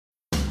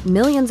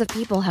Millions of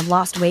people have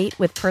lost weight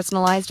with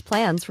personalized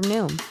plans from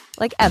Noom.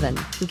 Like Evan,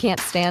 who can't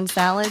stand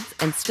salads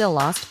and still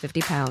lost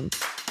 50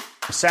 pounds.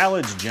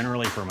 Salads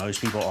generally for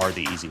most people are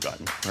the easy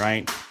button,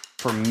 right?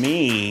 For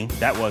me,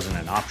 that wasn't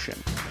an option.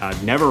 I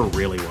never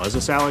really was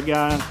a salad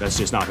guy. That's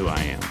just not who I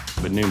am.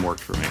 But Noom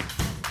worked for me.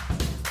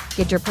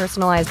 Get your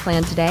personalized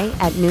plan today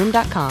at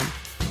Noom.com.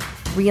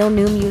 Real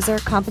Noom user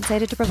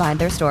compensated to provide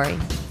their story.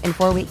 In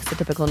 4 weeks, the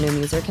typical Noom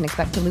user can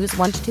expect to lose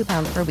 1 to 2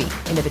 pounds per week.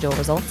 Individual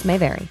results may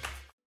vary.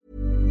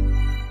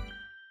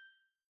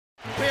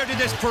 Where did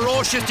this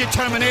ferocious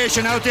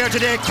determination out there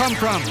today come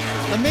from?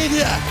 The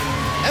media.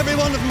 Every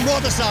one of them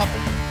wrote us off.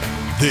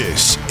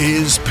 This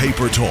is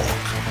Paper Talk,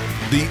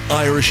 the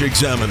Irish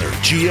Examiner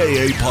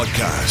GAA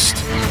podcast.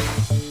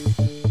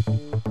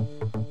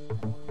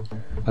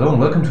 Hello and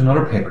welcome to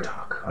another Paper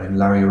Talk. I'm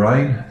Larry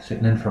Ryan,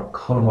 sitting in for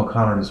Colm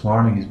O'Connor this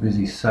morning. He's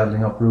busy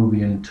saddling up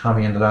Ruby and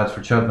Tommy and the lads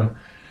for Cheltenham.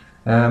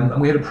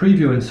 And we had a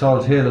preview in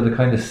Salt Hill of the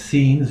kind of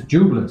scenes,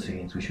 jubilant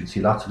scenes, we should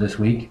see lots of this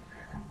week,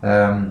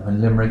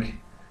 when Limerick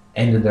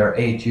ended their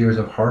 8 years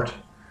of hurt.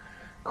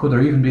 Could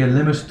there even be a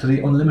limit to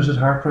the unlimited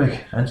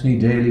heartbreak? Anthony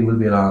Daly will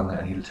be along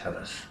and he'll tell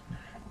us.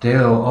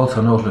 Dale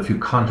also noted a few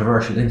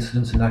controversial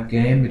incidents in that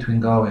game between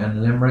Galway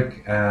and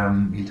Limerick.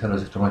 He'll tell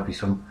us if there might be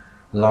some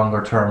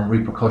longer term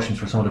repercussions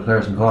for some of the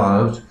players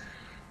involved.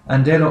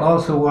 And Dale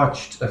also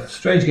watched a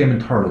strange game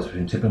in Thurles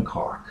between Tip and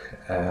Cork.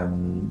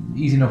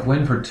 Easy enough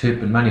win for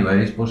Tip in many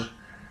ways, but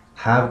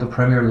have the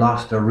Premier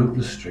lost their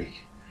rootless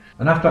streak?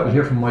 And after that we'll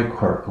hear from Mike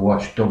Quirk, who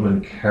watched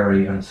Dublin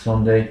Kerry on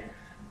Sunday.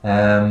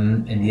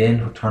 In the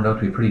end, what turned out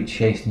to be a pretty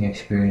chastening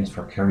experience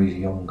for Kerry's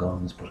young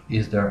guns, but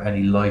is there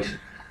any light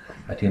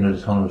at the end of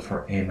the tunnel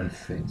for Eamon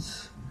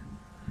Fitz?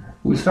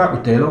 We'll start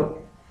with Dalo.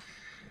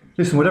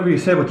 Listen, whatever you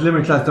say about the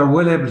Limerick lads, they're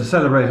well able to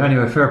celebrate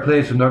anyway. Fair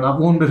play to them. They're not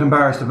one bit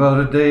embarrassed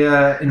about it. They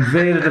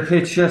invaded the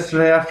pitch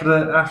yesterday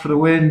after the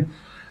win.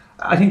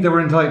 I think they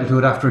were entitled to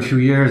it after a few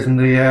years in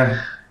the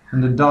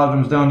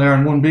doldrums down there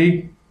in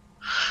 1B.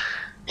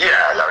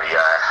 Yeah, Larry,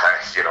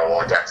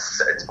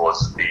 that's, I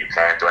suppose you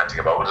can't do anything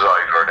about it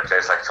either in a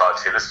place like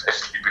Salt Hill,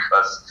 especially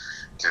because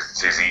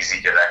it's easy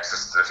to get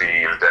access to the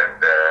field,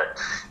 and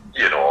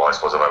I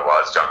suppose if I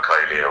was John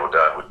Kiley,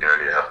 I would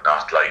nearly have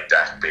not liked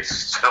that bit.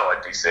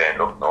 I'd be saying,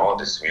 look, no,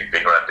 we have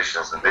bigger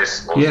ambitions than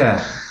this. But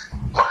yeah.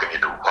 What can you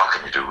do?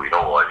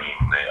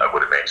 I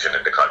would have mentioned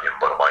in the column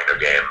about a minor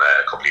game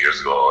a couple of years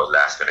ago,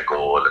 last minute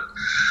goal and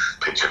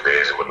pitch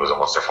invasion when it was a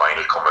Munster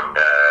final coming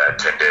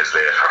 10 days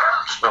later,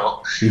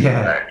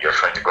 Yeah. And you're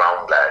trying to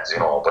ground lads,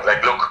 But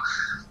look,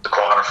 the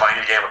quarter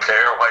final game of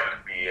Clare, while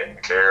it'll be a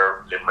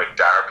Clare Limerick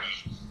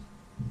derby,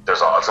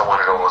 there's also one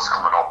of those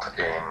coming up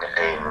in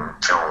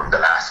June, the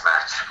last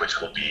match, which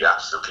will be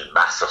absolutely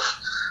massive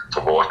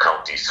for both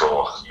counties.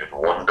 So you'd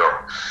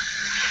wonder.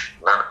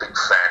 I'm not a big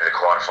fan of the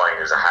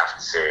quarterfinals, I have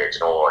to say.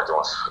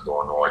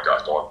 I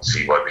don't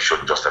see why we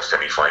shouldn't just have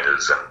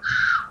semi-finals and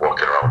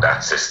working around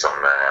that system.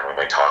 We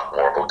might talk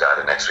more about that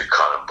in next week's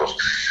column. But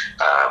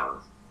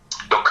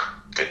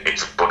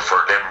but for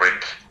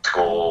Limerick to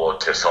go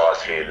to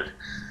Salt Hill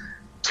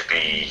to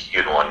be,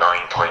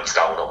 9 points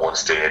down at one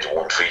stage,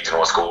 1-3 to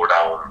no score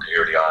down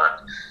early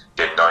on,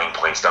 then 9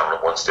 points down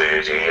at one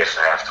stage, 8 at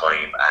half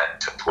time,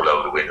 and to pull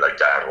out a win like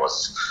that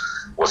was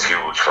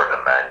huge for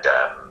them. And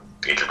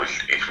it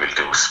will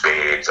do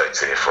spades, I'd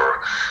say,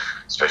 for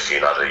especially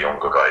a lot of the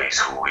younger guys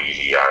who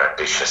really are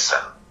ambitious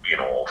and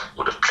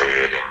would have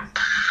played in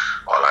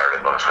All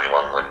Ireland under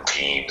 21 win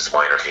teams,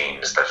 minor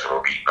teams that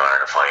were beating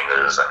Ireland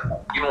finals, and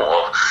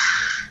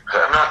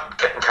I'm not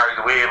getting carried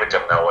away with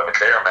them now. I'm a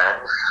Clare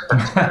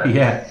man.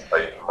 Yeah.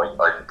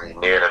 I'd be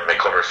nailing my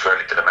colours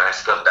fairly to the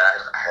mast on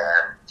that.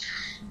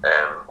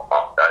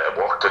 I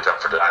worked with them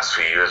for the last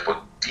 3 years,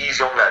 but these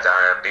young lads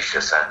are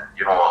ambitious, and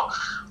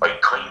I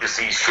kind of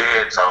see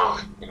shades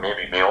of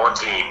maybe my own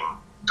team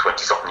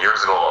 20-something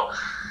years ago.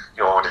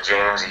 The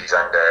Jameses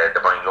and the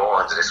Brian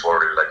Lohans of this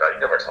world. I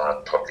never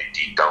thought probably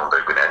deep down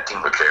they'd win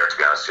anything with Clare, to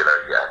be honest with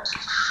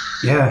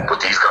you. Yeah. But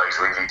these guys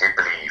really did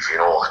believe,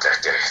 that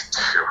they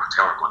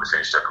weren't going to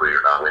finish their career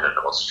not winning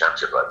the Munster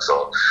Championship.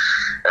 So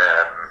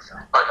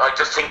I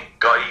just think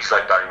guys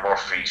like Barry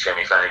Murphy,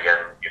 Shemi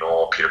Flanagan,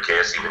 Peter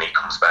Casey when he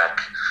comes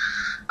back,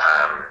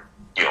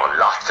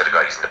 lots of the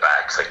guys in the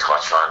backs. I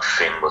thought Sean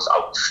Finn was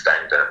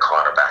outstanding at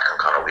cornerback and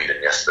Conor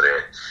Whelan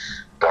yesterday.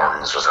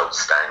 Burns was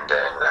outstanding,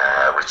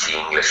 Richie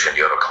English in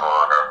the other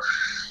corner.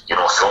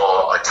 So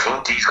I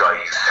think these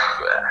guys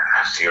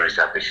have serious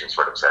ambitions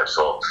for themselves.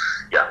 So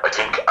yeah, I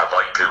think a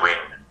vital win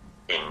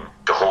in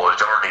the whole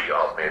journey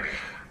of maybe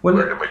where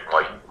they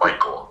might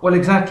go. Well,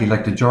 exactly,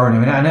 like the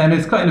journey. And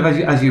it's kind of,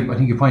 as you I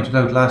think you pointed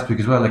out last week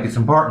as well, it's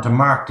important to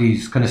mark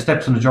these kind of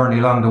steps on the journey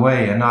along the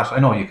way, and not, I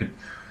know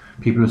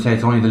people would say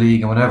it's only the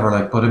league and whatever,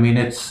 but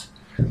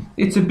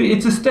it's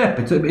a step.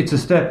 It's a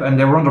step, and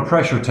they were under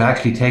pressure to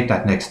actually take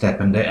that next step,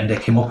 and they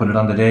came up with it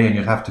on the day, and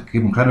you'd have to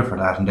give them credit for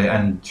that.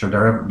 And sure,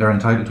 they're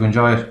entitled to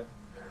enjoy it.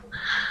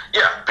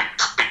 Yeah, big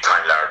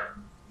time, Larry.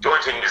 The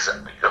only thing is,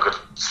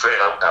 look, straight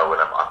out now,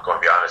 and I'm going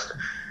to be honest.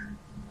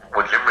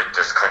 With Limerick,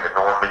 there's kind of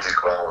no middle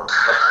ground.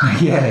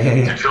 Yeah.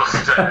 To just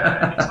it's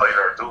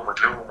either do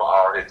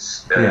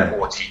it's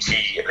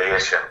OTT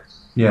elation.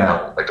 Yeah.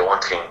 Now, I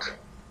don't think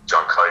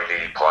John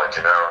Kiley, Paul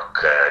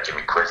Kinnerk,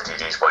 Jimmy Quilty,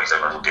 these boys, I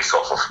don't think they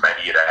suffer from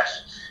any of that.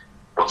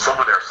 But some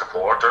of their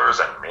supporters,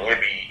 and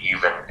maybe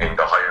even in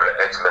the higher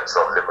echelons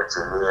of Limerick,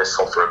 they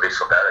suffer a bit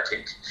from that, I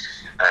think.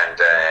 And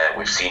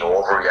we've seen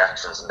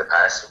overreactions in the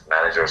past with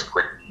managers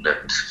quitting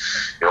and,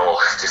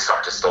 this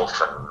sort of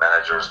stuff, and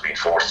managers being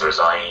forced to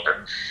resign.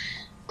 And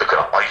look,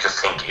 I just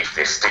think if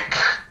they stick,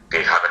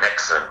 they have an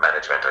excellent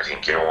management. I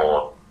think,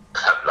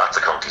 lots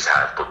of counties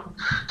have, but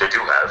they do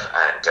have.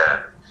 And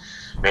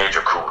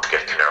major coup to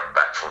get Kinnerk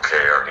back from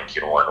Clare. I think,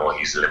 I know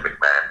he's a Limerick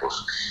man, but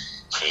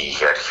he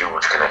had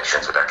huge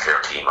connections with that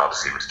Clare team,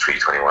 obviously with the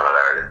 321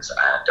 All-Irelands,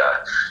 and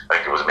I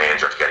think it was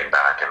major to get him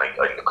back. And I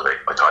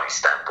thought his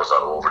stamp was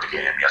all over the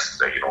game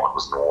yesterday. It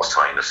was no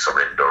sign of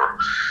surrender,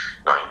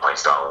 9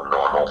 points down,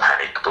 no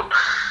panic. But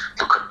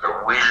look,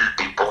 there will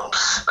be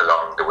bumps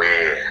along the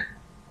way,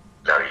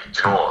 Larry.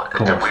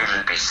 There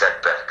will be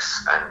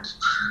setbacks, and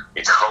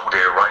it's how they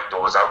ride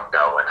those out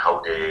now and how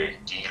they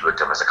deal with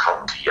them as a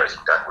county. I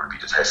think that will be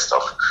the test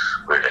of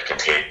where they can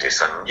take this.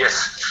 And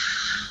yes,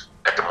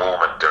 at the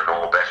moment they're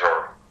no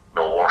better,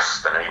 no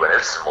worse than anyone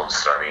else in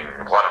Munster. I mean,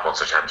 what a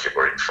Munster championship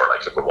we're in for,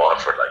 look at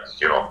Waterford,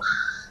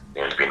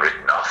 nearly been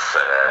written off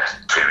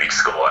 3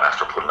 weeks ago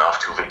after pulling off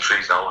 2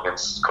 victories now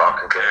against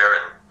Cork and Clare.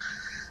 And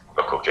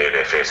look, okay,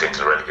 they face into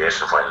the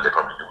relegation final, they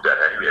probably knew that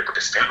anyway, but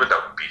they still went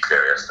out and beat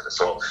Clare yesterday.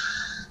 So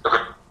look,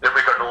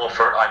 Limerick are no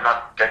for, I'm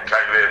not getting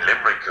carried away with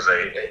Limerick because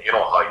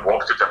I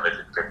worked with them a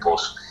little bit,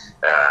 but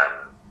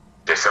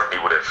they certainly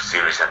would have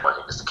serious hand. I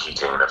think is the key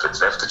thing. And if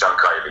it's left to John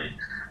Kiley,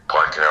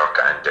 Paul Kinnerk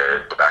and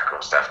the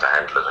backroom staff to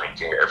handle it, I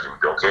think everything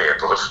would be okay.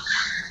 But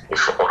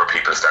if other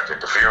people start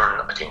interfering,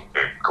 I think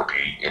they could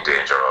be in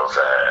danger of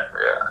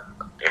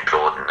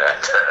imploding,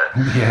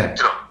 and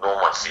no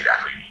one wants to see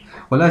that really.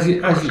 Well, as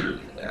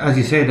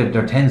you say, that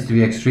there tends to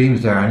be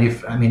extremes there, and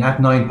at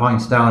 9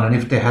 points down, and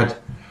if they had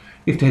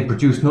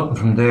produced nothing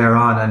from there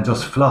on and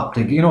just flopped,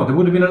 there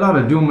would have been a lot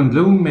of doom and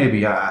gloom maybe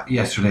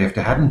yesterday if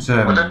they hadn't.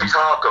 Well, there'd be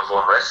talk of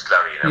unrest,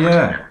 Larry, and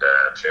everything, and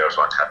players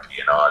weren't happy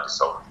and all this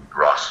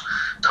rot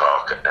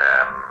talk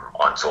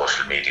on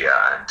social media,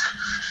 and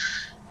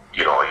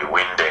you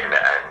win then,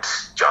 and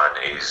John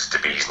is the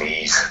bee's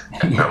knees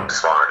now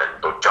this morning,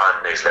 but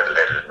John is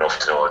level-headed enough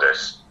to know that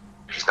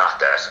he's not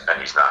that, and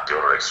he's not the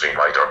other extreme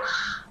either,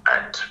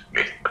 and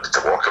it's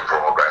a work in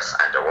progress,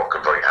 and they're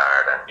working very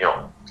hard, and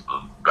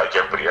like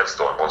everybody else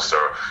doing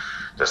Munster,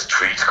 there's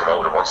 3 to come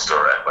out of Munster,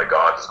 and by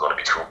God, there's going to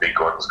be 2 big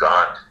guns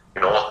gone.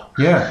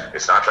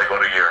 It's not like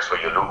other years where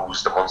you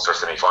lose the Munster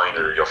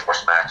semi-final, your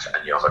first match,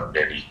 and you have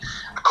maybe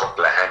a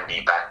couple of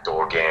handy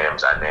backdoor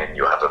games, and then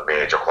you have a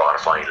major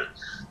quarter-final.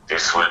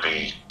 This will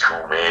be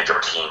 2 major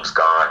teams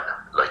gone,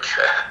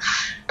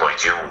 by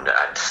June,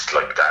 and that's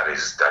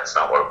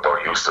not what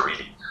we're used to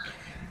really.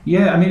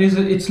 Yeah, I mean,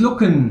 it's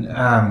looking.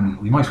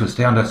 We might as well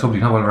stay on that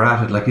subject now while we're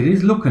at it. It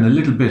is looking a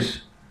little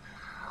bit,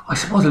 I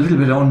suppose, a little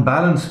bit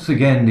unbalanced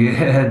again.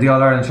 The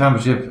All Ireland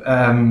Championship,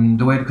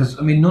 the way, because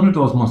none of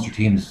those Munster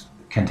teams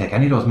can take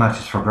any of those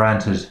matches for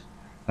granted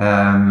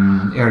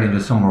early in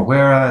the summer.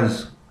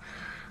 Whereas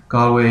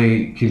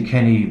Galway,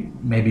 Kilkenny,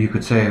 maybe you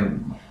could say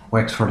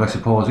Wexford, I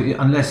suppose,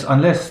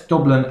 unless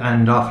Dublin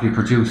and Offaly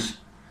produce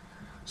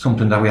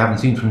something that we haven't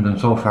seen from them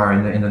so far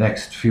in the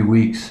next few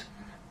weeks,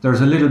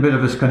 there's a little bit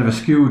of a kind of a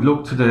skewed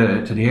look to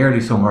the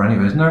early summer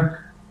anyway, isn't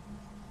there?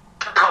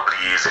 It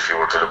probably is if you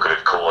were to look at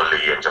it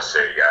coldly and just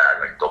say,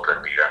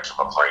 Dublin beat Antrim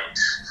a point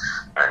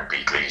and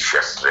beat Laois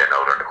yesterday,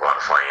 now they're in the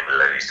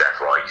quarter-final, is that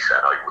right?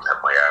 And I would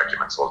have my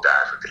arguments about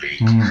that with the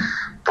league.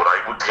 But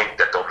I would think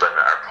that Dublin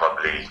are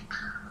probably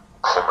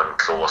coming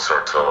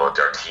closer to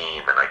their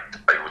team, and I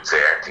would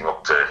say anything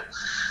up to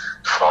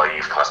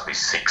 5, possibly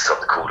 6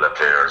 of the cooler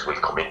players will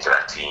come into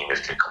that team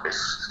if they commit.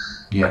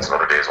 That's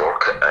another day's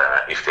work.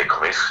 If they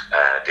commit,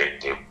 they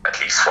at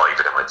least 5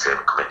 of them, I'd say,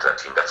 will come into that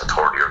team. That's a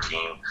third-year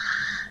team,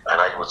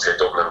 and I would say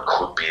Dublin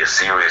could be a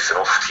serious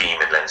enough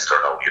team in Leinster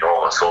now,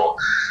 So,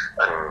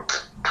 and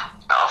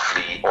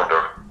Offaly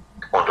under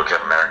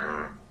Kevin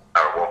Martin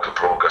are work in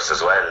progress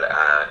as well.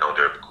 Now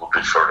they're a good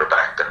bit further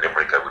back than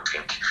Limerick, I would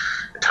think,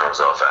 in terms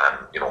of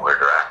where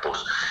they're at. But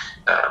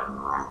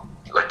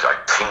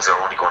things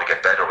are only going to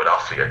get better with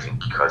Offaly, I think,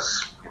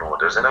 because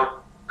there's an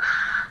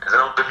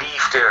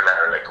belief there,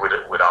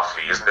 with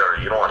Offaly, isn't there?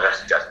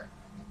 That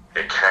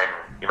they can,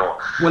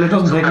 Well, it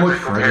doesn't take much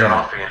for it,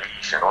 Offaly and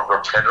Laois, and under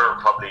Cheddar,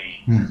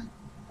 probably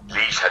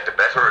Laois had the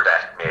better of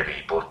that,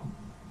 maybe, but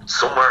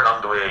somewhere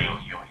along the way,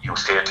 you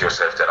say to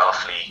yourself that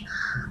Offaly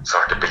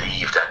sort of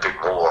believe that bit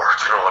more,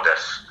 that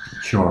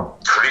sure.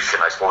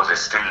 Tradition, I suppose, is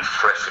still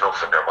fresh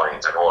enough in their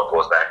minds. I know it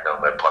goes back now,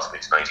 possibly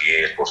to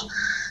 98, but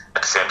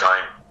at the same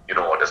time,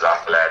 there's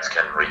lots of lads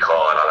can recall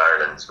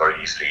All-Ireland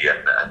very easily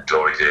and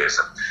glory days,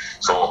 and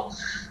so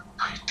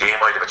they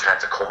might have a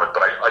chance of coming,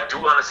 but I do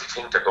honestly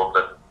think that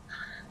Dublin,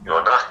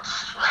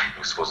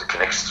 I suppose the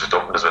connections with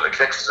Dublin as well, the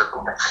connections are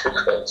good,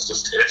 it's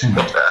just They're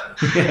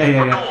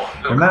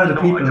mad at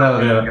the people now,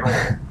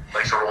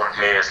 like Ron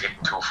Hayes hitting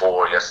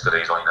 2-4 yesterday,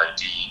 he's only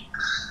 19,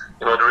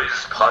 there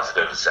is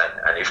positives,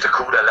 and if the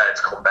Cuda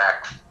lads come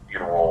back,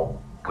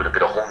 with a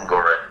bit of hunger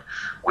and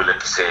willing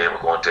to say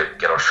we're going to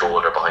get our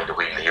shoulder behind the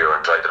wheel here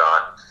and drive it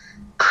on,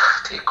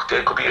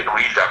 they could be a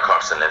real dark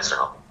horse in Leinster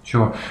now.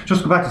 Sure.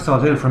 Just go back to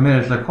Salt Hill for a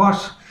minute. Like,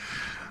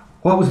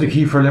 what was the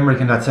key for Limerick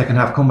in that second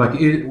half comeback?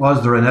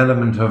 Was there an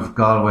element of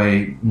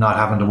Galway not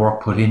having the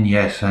work put in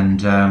yet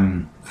and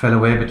fell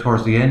away a bit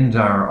towards the end,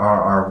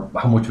 or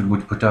how much would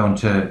you put down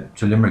to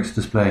Limerick's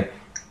display?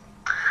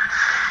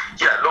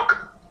 Yeah, look,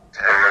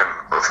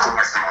 of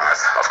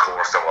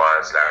course there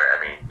was, Larry. I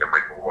mean,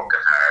 Limerick were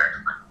working hard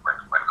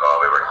when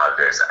Galway were in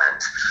holidays, and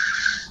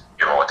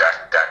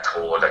that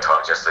toll. I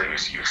thought yesterday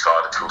you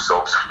saw the two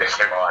subs when they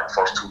came on,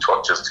 first 2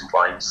 touches, 2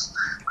 points,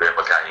 Graham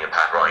McCanny and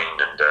Pat Ryan,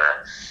 and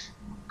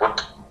but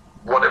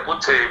what I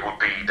would say would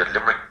be that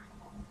Limerick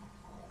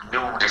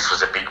knew this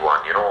was a big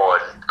one.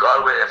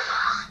 Galway,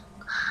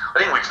 I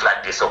think we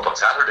flagged this up on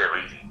Saturday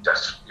really, that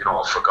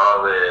for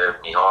Galway,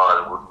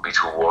 Micheál wouldn't be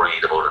too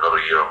worried about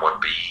another year in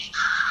 1B.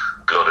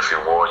 Blood a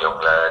few more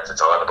young lads.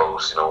 It's all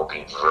about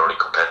being very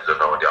competitive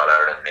now in the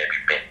All-Ireland, maybe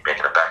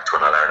making it back to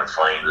an All-Ireland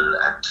final,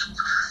 and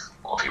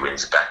if he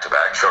wins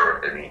back-to-back,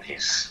 sure, I mean,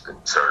 he's in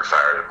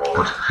certified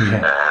mode.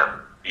 Yeah.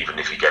 Even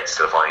if he gets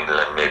to the final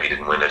and maybe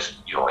didn't win it,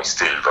 he's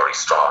still very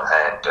strong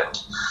hand, and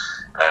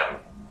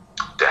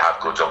they have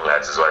good young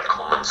lads as well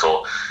coming.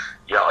 So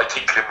yeah, I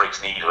think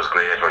Limerick's need was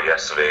greater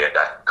yesterday, and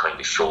that kind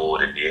of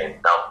showed in the end.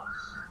 Now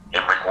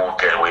Limerick won't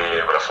get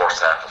away with a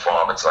first half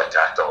performance like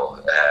that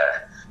though,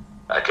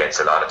 against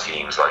a lot of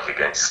teams, like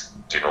against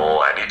any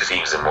of the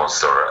teams in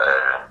Munster.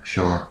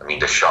 Sure. I mean,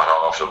 they shot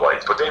off the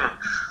white, but then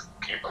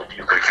you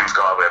could accuse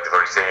Galway of the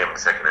very same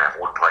second half,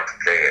 1 point to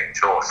play,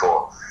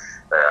 so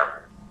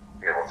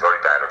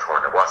very bad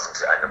return it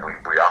wasn't, and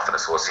we often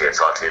associate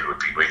Salt Hill with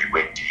being really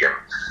windy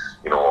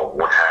and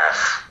 1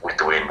 half with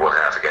the wind, 1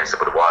 half against it,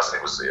 but it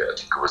wasn't. I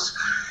think it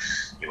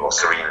was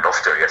serene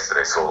enough there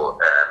yesterday. So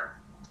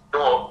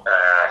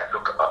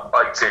look,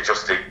 I'd say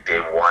just they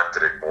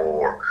wanted it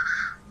more,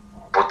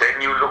 but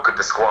then you look at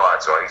the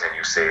squads, right, and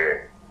you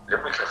say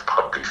Limerick have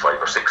probably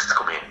 5 or 6 to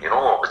come in,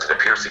 with the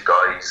Piercy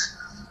guys.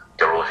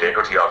 Darrell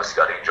Hegarty obviously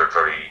got injured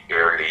very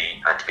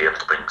early, and to be able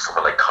to bring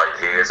someone like Kyle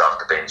Hayes off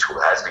the bench who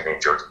has been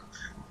injured,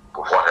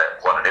 but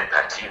what an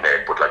impact he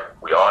made. But like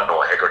we all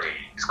know, Hegarty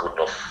is good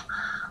enough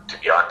to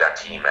be on that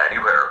team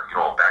anywhere,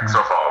 backs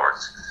or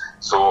forwards.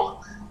 So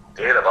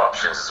they have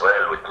options as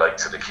well with the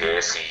likes of the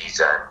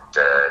Caseys and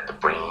the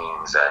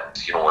Breens and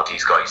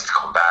these guys to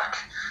come back,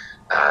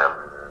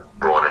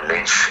 Ronan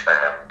Lynch,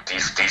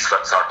 these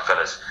sort of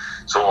fellas.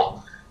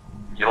 So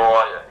you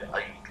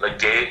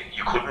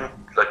couldn't,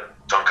 like,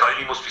 John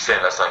Kiley must be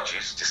saying last night,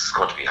 geez, this is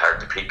going to be hard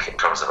to pick in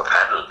terms of a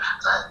panel.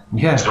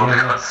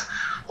 Because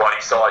what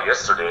he saw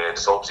yesterday, the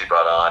subs he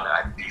brought on,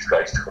 and these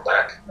guys to come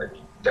back, I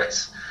mean,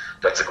 that's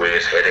a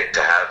great headache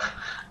to have.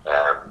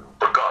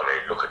 But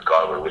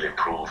Galway will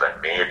improve,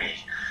 and maybe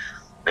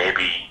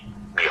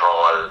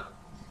Micheál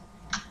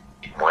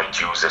might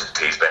use it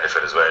to his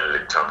benefit as well,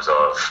 in terms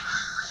of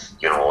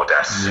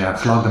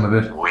flog them a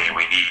bit. We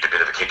need a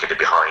bit of a kick in the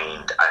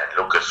behind, and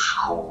look at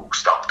who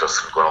stopped us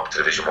from going up to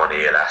Division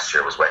 1A last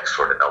year was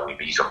Wexford, and now we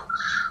beat them.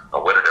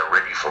 And whether they're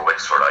ready for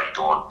Wexford, I'm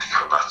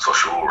not so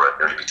sure. I'd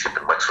nearly be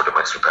tipping Wexford and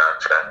Wexford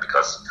Park for that,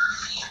 because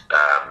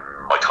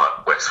I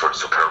thought Wexford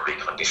superbly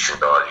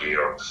conditioned all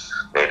year,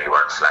 maybe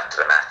weren't flat to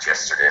the match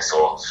yesterday.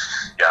 So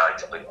yeah,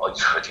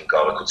 I think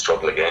Galway could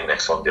struggle again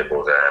next Sunday,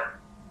 but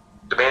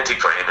the main thing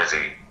for him is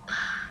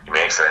he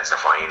makes it into the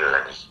final,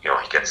 and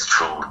he gets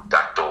through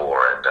that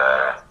door, and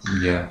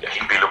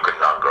he'll be looking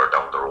longer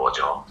down the road.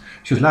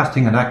 Just last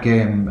thing in that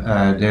game,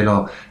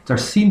 Dalo, there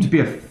seemed to be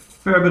a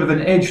fair bit of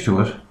an edge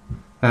to it.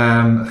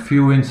 A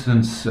few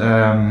incidents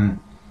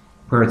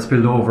where it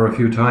spilled over a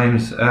few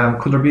times.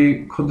 Could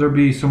there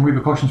be some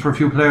repercussions for a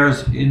few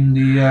players in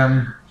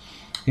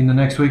the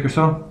next week or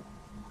so?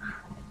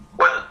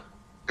 Well,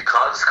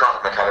 because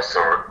Scott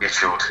McAllister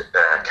issued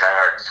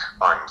cards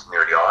on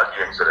nearly all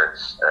the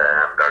incidents,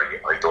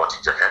 I don't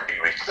think there can be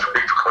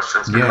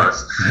repercussions,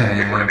 because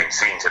it would have been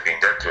seen to have been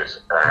dealt with.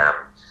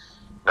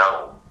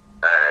 Now,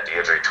 the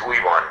Adrian Tui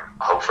one,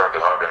 how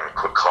Fergal Horgan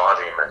could call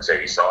him and say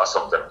he saw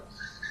something,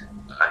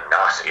 and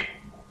not it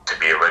to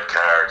be a red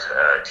card,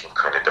 I think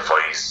kind of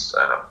defies,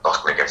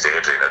 nothing against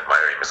Adrian,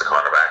 admire him as a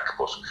cornerback,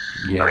 but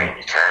I mean,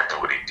 you can't do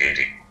what he did.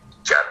 He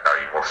jabbed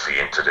Barry Murphy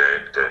into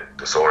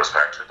the sorest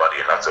part of the body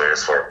in lots of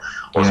ways for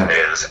us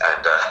males,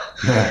 and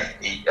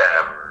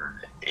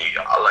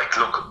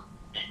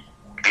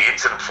the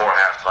incident before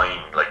half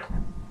time, like,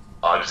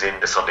 I was in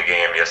the Sunday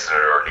game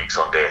yesterday, or League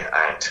Sunday,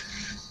 and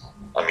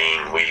I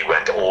mean, we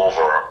went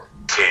over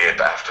tape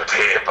after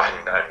tape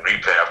and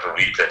replay after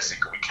replay to see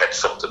could we catch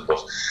something,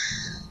 but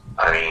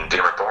I mean,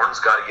 Dermot Burns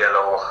got a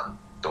yellow.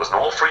 There was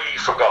no free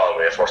for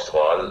Galway, first of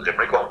all.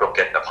 Limerick wound up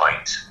getting a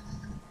point,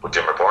 but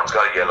Dermot Burns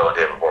got a yellow and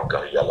David Burke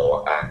got a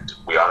yellow, and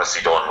we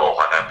honestly don't know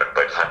what happened.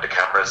 By the time the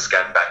cameras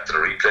scanned back to the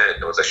replay,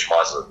 there was a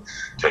schmozzle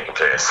taking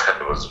place, and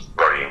it was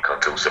very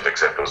inconclusive,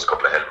 except there was a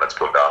couple of helmets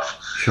pulled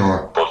off.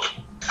 Sure. But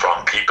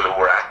from people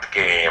who were at the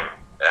game,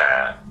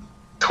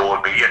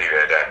 told me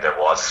anyway that there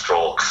was stroke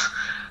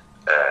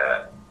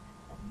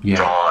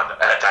drawn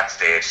at that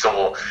stage.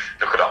 So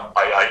look,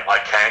 I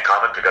can't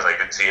comment because I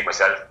didn't see it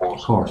myself. But,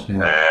 of course,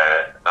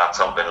 yeah. Not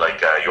something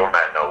like your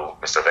man now,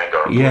 Mr.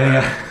 Wenger.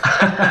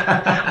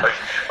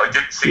 I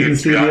didn't see it.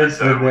 To be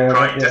honest, I was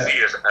trying to see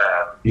it.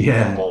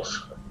 But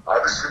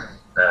obviously,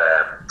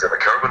 Dermot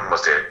Kerwin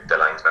was the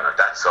linesman on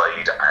that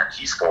side, and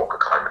he spoke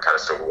with Conor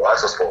McAllister, who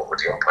also spoke with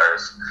the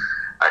umpires.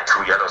 And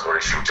 2 yellows were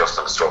issued just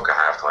on the stroke of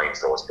half time,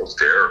 so I suppose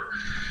they're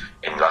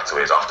in lots of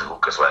ways off the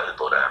hook as well.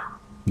 But I'm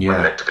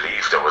led to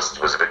believe there was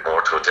a bit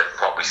more to it than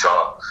what we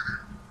saw.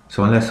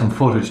 So unless some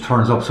footage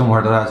turns up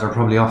somewhere, the lads are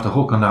probably off the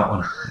hook on that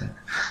one.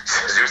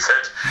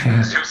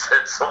 As you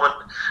said, someone,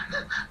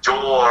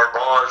 Joe or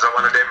Balls or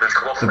one of them will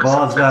come up. The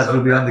Balls lads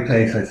will be on the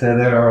case, I'd say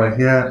there. All right,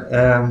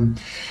 yeah.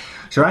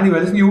 So anyway,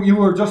 listen, you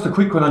were just a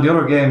quick one on the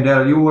other game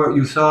there.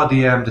 You saw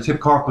the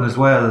Tip Cork one as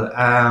well.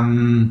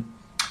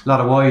 A lot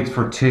of wides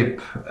for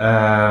Tip,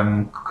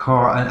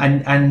 Cork,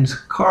 and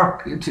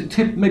Cork.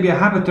 Tip maybe a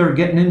habit they're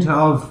getting into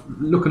of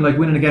looking like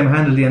winning a game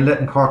handily and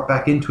letting Cork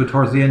back into it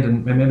towards the end,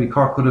 and maybe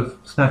Cork could have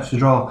snatched the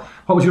draw.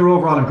 What was your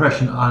overall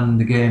impression on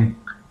the game?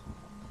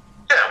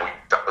 Yeah,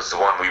 that was the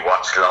one we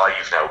watched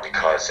live now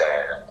because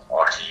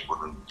RT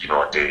wouldn't,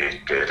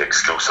 they had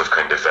exclusive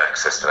kind of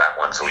access to that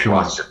one, so we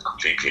watched it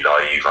completely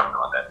live on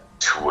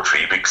 2 or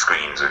 3 big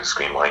screens with a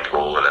screen behind the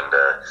goal, and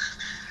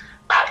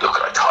look,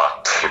 I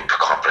thought Tip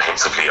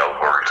comprehensively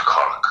outworked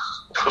Cork.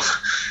 But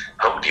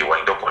how do you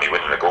wind up when you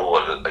win a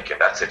goal like in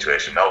that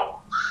situation? No,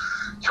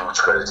 huge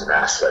credit to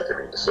Nash.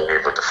 The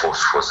save with the foot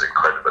was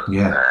incredible.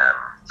 Yeah.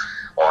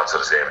 Also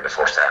the save in the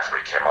first half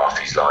where he came off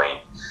his line.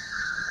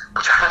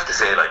 But you have to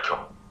say,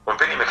 when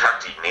Billy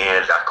McCarthy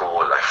nailed that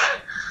goal,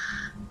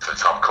 to the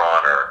top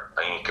corner,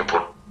 you can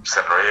put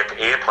 7 or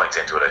 8 points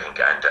into it, I think.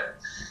 And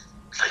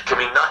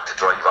not to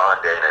drive on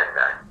then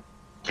and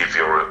give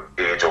your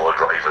age-old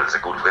rivals a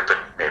good whipping,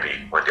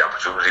 maybe when the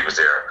opportunity was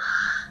there.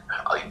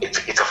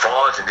 It's a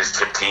fault in this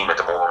Tip team at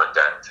the moment,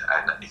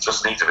 and it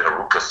just needs a bit of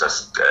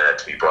ruthlessness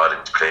to be brought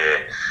into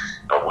play.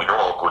 We know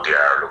how good they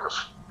are. Look,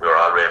 we were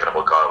all raving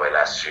about Galway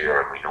last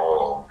year, and we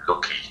know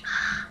lucky.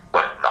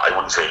 Well, I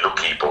wouldn't say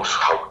lucky, but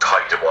how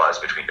tight it was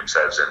between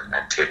themselves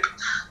and Tip.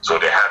 So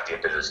they have the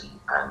ability,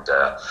 and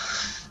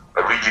I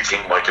really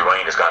think Michael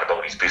Ryan has gone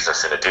about his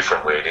business in a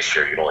different way this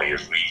year. He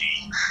has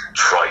really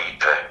tried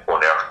to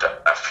unearth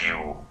a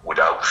few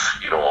without,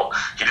 he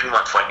didn't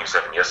want to find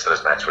himself in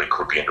yesterday's match where he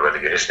could be in the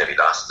relegation. If he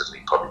lost it,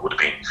 he probably would have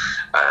been.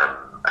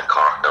 And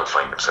Cork now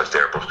find themselves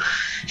there. But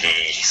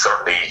he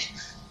certainly,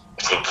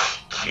 I think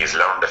he's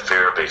learned a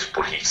fair bit,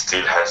 but he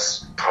still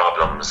has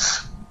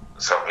problems,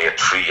 certainly at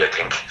 3, I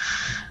think.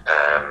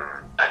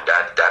 And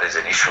that is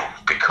an issue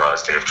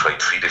because they've tried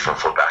 3 different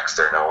fullbacks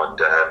there now, and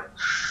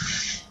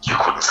you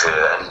couldn't say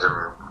any of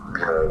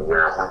them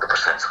were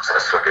 100%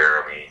 successful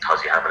there.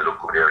 Tozzy Hammond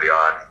looked good early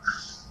on,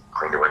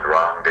 kind of went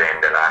wrong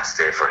then the last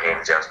day for him.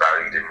 James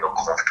Barry didn't look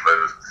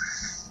comfortable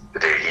the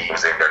day he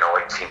was in there. Now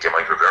I think they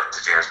might revert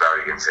to James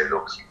Barry and say,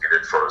 look, he did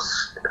it for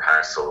us in the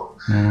past. So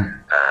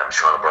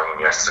Sean O'Brien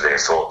yesterday,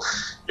 so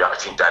yeah, I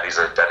think that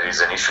is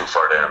an issue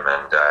for them,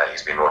 and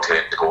he's been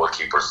rotating the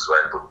goalkeepers as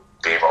well, but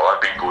they've all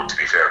been good, to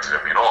be fair to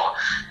them.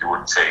 You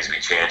wouldn't say he's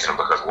been changing them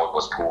because one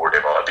was poor.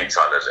 They've all been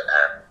solid.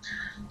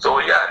 So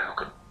yeah,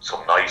 look at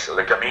some nice.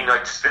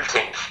 I still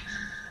think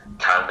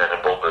Camden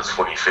and Bubbles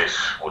fully fit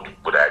would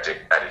add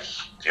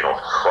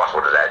what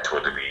would it add to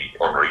it to be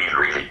unreal,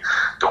 really.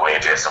 The way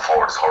Jason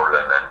Ford is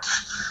hurling, and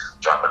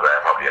John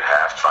McGrath probably had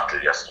half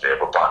throttle yesterday,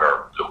 but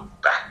Bonner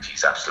looked back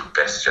his absolute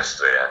best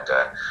yesterday. And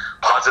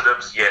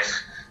positives,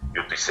 yes,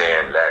 you'd be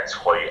saying, lads,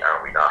 why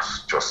are we not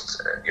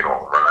just run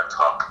on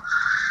top?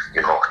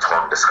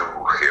 Turn the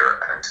screw here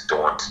and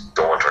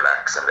don't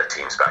relax and let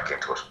teams back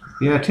into it.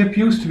 Yeah, Tip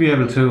used to be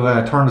able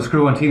to turn the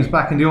screw on teams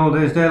back in the old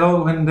days,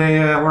 Dalo, when they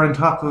were on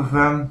top of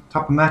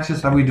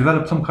matches. Have we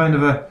developed some kind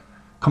of a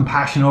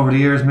compassion over the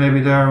years?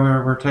 Maybe there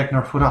we're taking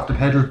our foot off the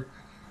pedal.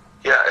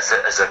 Yeah,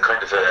 as a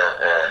kind of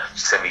a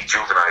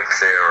semi-juvenile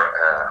player,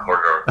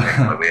 hurler,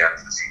 making my way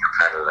onto the senior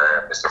panel,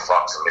 Mr.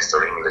 Fox and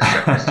Mr. English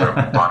and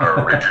Mr.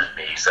 Bonner riddled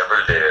me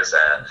several days.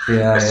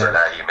 Mr.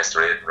 Lahey,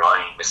 Mr. Aidan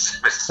Ryan,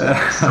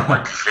 Mr.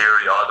 Michael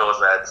Cleary, all those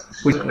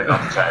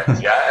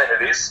lads. Yeah,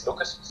 and it is. Look,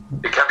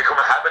 it can become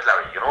a habit,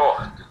 Larry.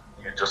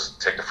 You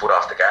just take the foot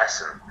off the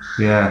gas, and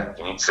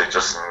you need to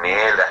just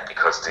nail that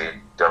because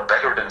they're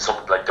better than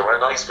something like they were a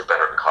nice bit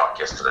better than Cork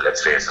yesterday.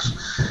 Let's face it.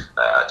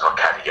 I thought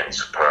Cadigan's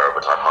superb.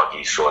 I thought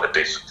Hoggy showed a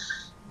bit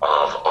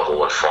of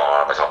old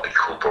form. I thought Bill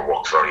Cooper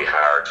worked very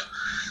hard.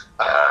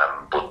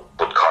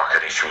 But Cork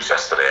had issues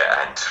yesterday,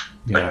 and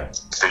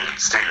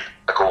still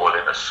a goal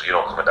in it,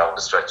 coming down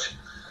the stretch.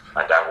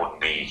 And that wouldn't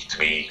be, to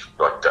me,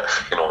 like,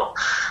 if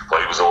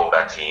I was over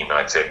that team,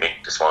 I'd say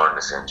Mick this morning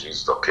is saying,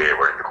 Jesus, okay,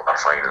 we're in the quarter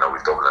final now,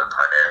 we've Dublin and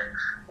Parnell.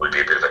 Will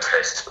be a bit of a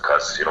test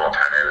because,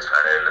 Parnell is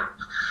Parnell. And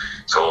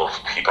so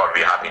he'd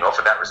probably be happy enough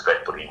in that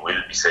respect, but he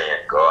will be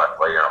saying, God,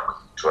 why am I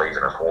driving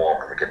at home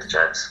when we get the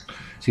chance?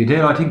 See,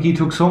 Dale, I think he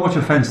took so much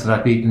offence to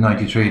that beat in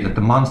 93 that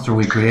the monster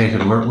we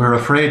created, we're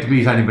afraid to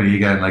beat anybody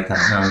again like that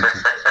now.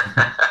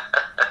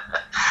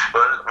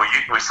 Well,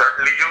 we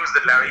certainly used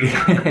it, Larry,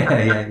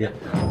 Yeah.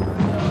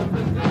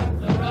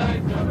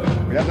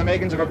 We have the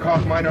makings of a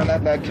Cork minor on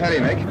that lad Kelly,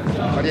 Mick.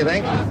 What do you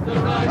think?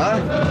 Huh?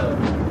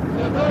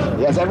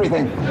 He has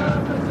everything.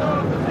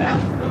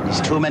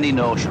 He's too many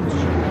notions.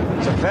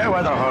 He's a fair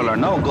weather hurler,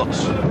 no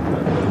guts.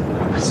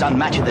 It's on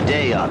match of the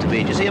day, ought to be.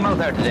 Did you see him out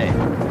there today?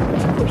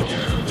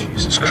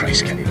 Jesus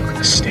Christ, Kelly, look at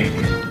the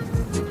stadium.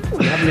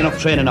 We haven't been up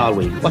training all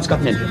week. What's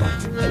gotten into you,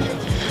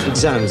 man?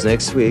 Exams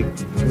next week.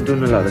 I'm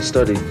doing a lot of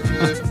study.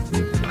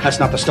 That's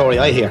not the story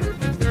I hear.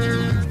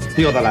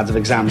 The other lads have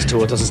exams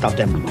too. It doesn't stop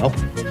them from up.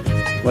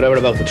 Whatever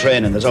about the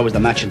training, there's always the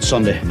match on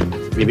Sunday.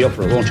 You'll be up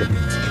for it, won't you?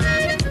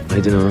 I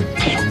don't know.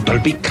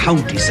 There'll be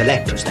county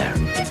selectors there.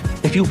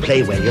 If you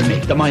play well, you'll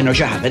make the minors.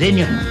 You have it in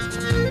you.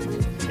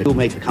 If you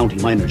make the county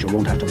minors, you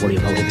won't have to worry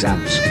about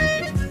exams.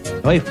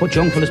 I've put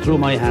young fellas through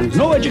my hands.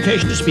 No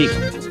education to speak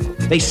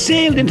of. They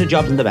sailed into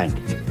jobs in the bank.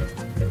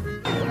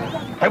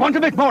 I want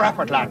to make more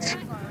effort, lads.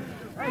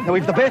 Now,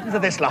 we've the batons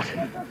of this lot.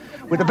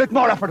 With a bit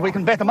more effort, we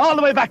can bait them all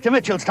the way back to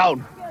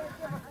Mitchellstown.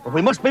 But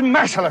we must be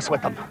merciless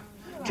with them.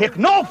 Take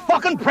no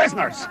fucking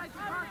prisoners.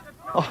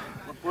 Oh,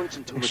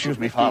 excuse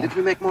me, Father. If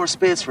we make more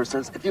space for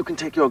ourselves, if you can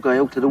take your guy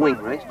out to the wing,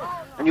 right?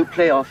 And you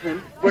play off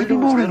him. There'll be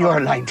more in your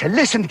line to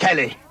listen,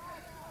 Kelly.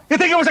 You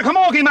think it was a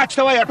camogie match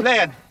the way you're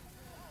playing?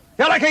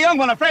 You're like a young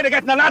one afraid of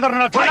getting a lather and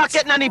a tights. We're not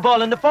getting any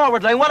ball in the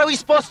forward line. What are we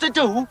supposed to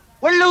do?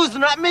 We're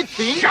losing at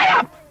midfield. Shut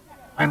up!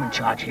 I'm in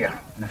charge here.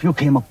 And if you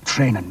came up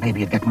training, maybe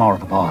you'd get more of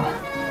the ball.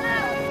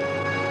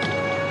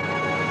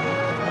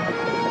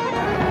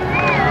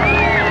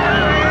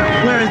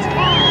 Where is he?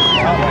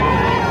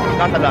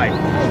 Not the line.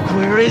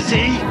 Where is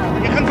he?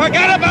 You can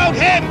forget about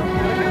him!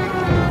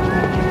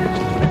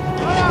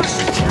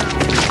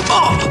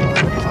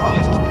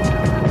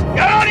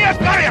 You're only a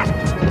courier!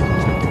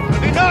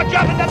 There'll be no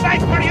job in the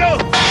bank for you!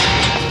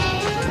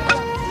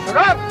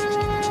 Rob!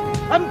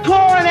 I'm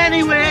going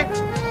anyway!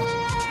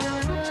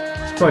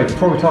 Right,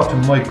 before we talk to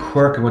Mike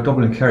Quirk about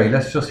Dublin Kerry,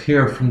 let's just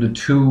hear from the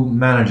two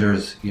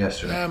managers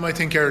yesterday. I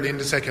think early in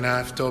the second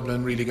half,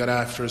 Dublin really got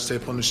after us. They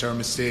punished our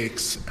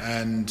mistakes,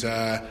 and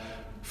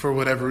for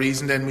whatever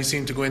reason, then we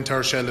seemed to go into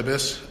our shell a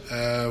bit,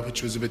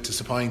 which was a bit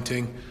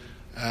disappointing.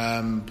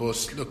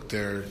 But look,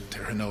 they're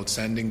an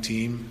outstanding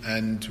team,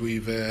 and we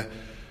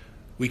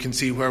can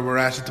see where we're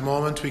at the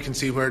moment. We can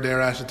see where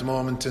they're at the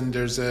moment, and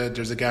there's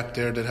a gap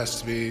there that has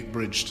to be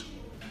bridged.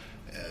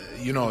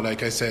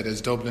 Like I said, as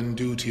Dublin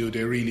do to you,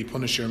 they really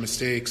punish your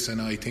mistakes,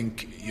 and I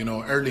think,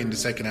 early in the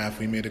second half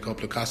we made a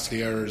couple of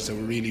costly errors that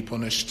were really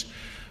punished,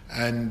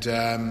 and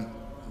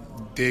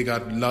they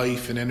got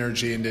life and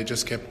energy, and they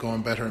just kept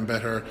going better and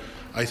better.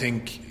 I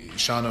think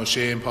Sean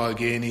O'Shea and Paul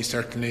Ganey,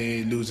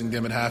 certainly losing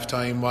them at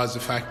half-time was a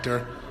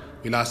factor.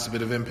 We lost a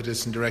bit of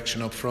impetus and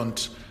direction up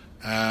front,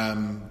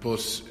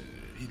 but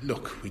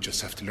look, we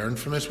just have to learn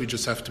from it. We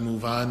just have to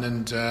move on,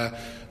 and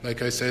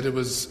like I said, it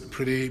was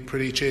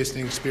pretty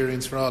chastening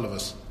experience for all of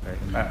us.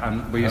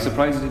 And were you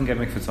surprised you didn't get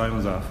Mick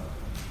Fitzsimons off?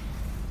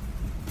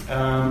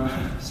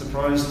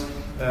 Surprised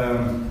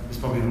is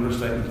probably an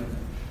understatement.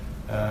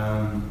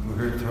 We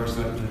heard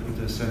Thursday with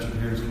the Central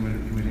Hearings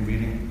Committee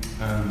meeting,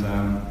 and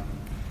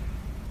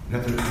we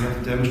have to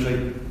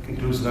demonstrate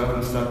conclusive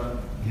evidence that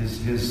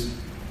his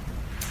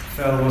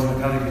foul wasn't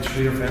a category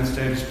 3 offence,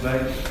 dangerous play.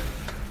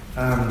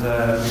 And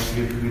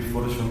we had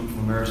footage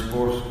from Air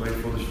Sports, great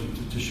footage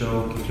to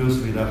show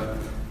conclusively that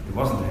it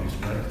wasn't dangerous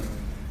play.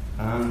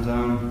 And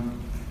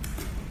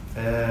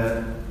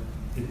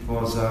it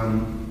was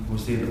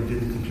we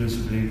didn't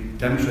conclusively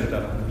demonstrate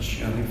that,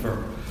 which I think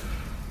for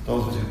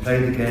those of us who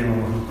played the game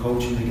or who are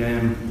coaching the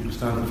game,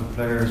 understand that if a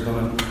player is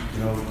going to,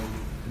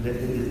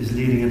 is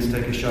leading in to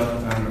take a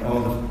shot, and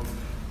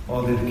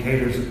all the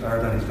indicators are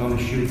that he's going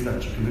to shoot,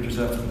 that you commit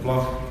yourself to the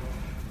block.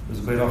 There's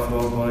a great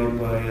offload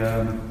by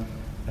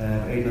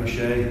Aidan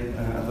O'Shea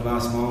at the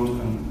last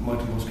moment, and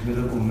Michael was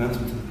committed with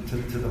momentum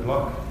to the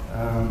block.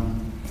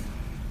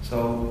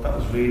 So that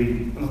was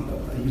really,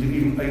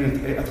 even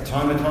at the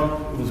time I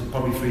thought it was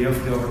probably free out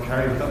for the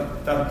overcarry,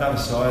 but that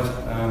aside,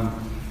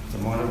 it's a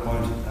minor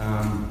point.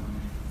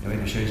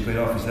 Aidan O'Shea's great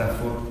off his left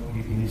foot,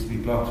 he needs to be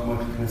blocked.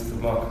 Michael commits to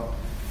the block,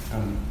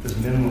 and there's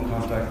minimal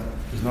contact,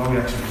 there's no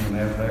reaction from the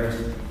male players.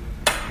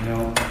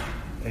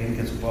 Aidan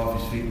gets up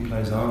off his feet and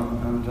plays on,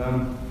 and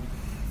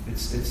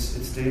it's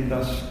deemed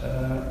that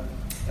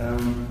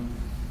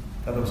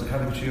it was a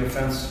category 3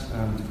 offence,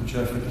 and which I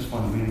just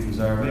find really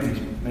bizarre.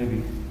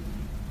 Maybe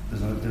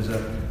there's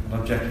an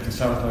objective to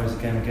sabotage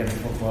the game again in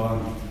football.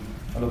 And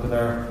I look at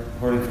our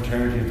hurling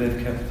fraternity, and they've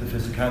kept the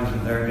physicality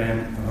in their game,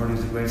 and hurling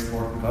is a great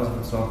sport because of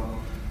it. So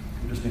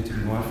we just need to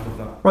be mindful of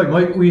that. Right,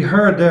 Mike. We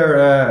heard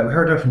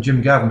there from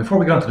Jim Gavin. Before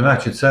we got into the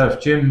match itself,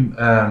 Jim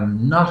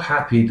not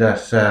happy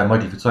that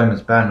Michael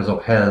Fitzsimon's ban was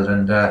upheld,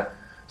 and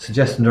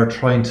suggesting they're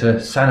trying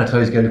to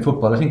sanitise Gaelic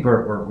football. I think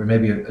we're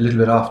maybe a little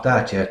bit off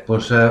that yet,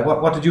 but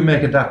what did you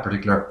make of that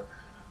particular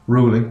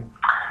ruling?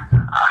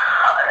 Look,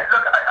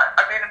 I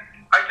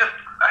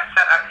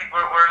think we're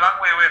a long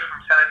way away from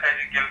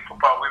sanitising Gaelic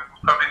football. We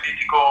probably need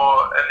to go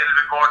a little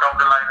bit more down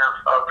the line of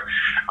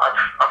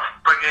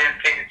bringing in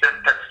things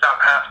that stop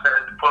half the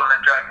pulling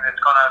and dragging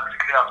that's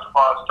particularly off the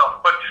ball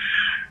stuff. But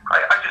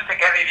I just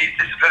think any of these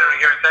disciplinary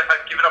hearings,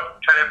 I've given up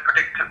trying to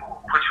predict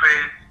which way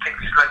things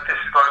like this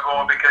is going to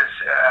go, because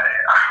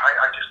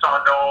I just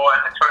don't know, and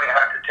it's very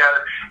hard to tell.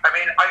 I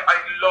mean, I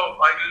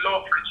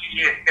love for the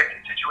GAA to get to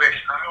a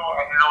situation. I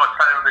know it's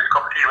kind of a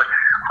cup of tea, but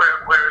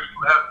where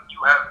you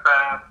have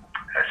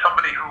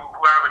somebody who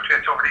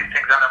arbitrates over these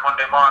things on a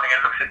Monday morning and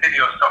looks at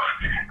video stuff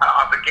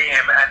of the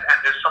game, and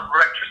there's some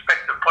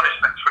retrospective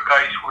punishments for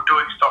guys who are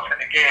doing stuff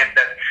in the game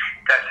that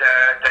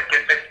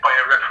get missed by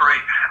a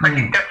referee. I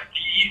think that's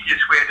the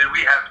easiest way that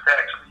we have to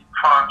actually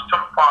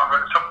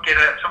get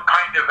some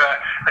kind of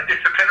a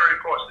disciplinary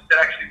process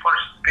that actually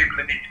punishes the people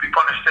that need to be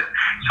punished. And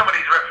some of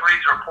these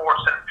referees'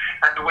 reports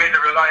and the way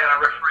they rely on a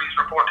referee's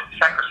report is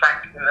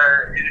sacrosanct.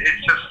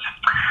 It's just,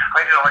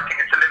 I don't know. I think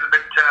it's a little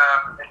bit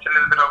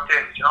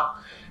outdated, you know.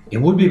 It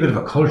would be a bit of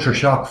a culture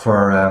shock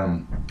for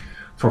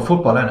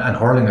football and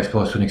hurling, I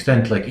suppose, to an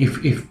extent. Like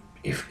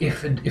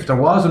if there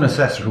was an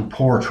assessor who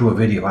poured through a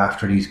video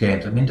after these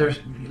games, I mean,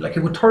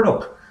 it would turn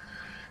up.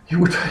 It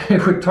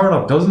would turn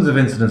up dozens of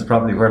incidents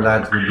probably where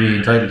lads would be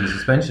entitled to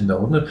suspension, though,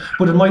 wouldn't it?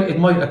 But it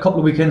might a couple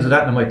of weekends of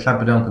that, and it might clamp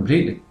it down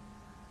completely.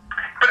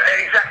 But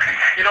exactly,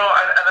 you know,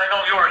 and I know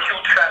you're a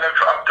huge fan of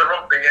the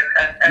rugby,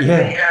 and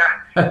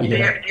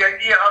the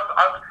idea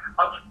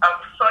of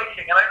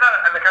citing, and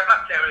I'm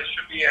not saying it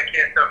should be a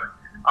case of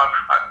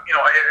you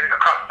know,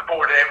 across the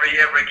board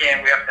every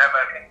game we have to have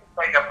a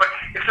cite up. But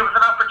if there was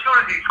an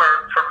opportunity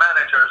for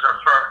managers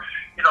or for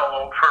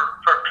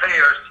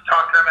players to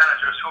talk to their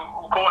managers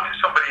who go to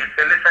somebody and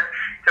say, listen,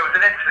 there was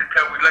an incident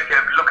that we'd like to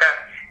look at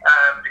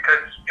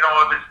because, you know,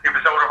 it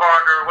was out of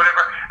order or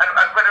whatever, and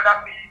whether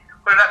that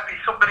be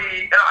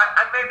somebody,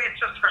 and maybe it's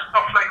just for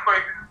stuff like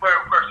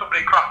where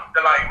somebody crosses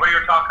the line, where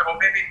you're talking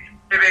about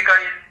maybe a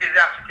guy is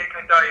after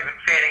taking a dive and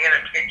feigning an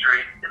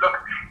injury. Look,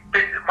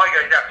 my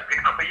guy's after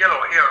picking up a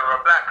yellow here or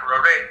a black or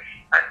a red,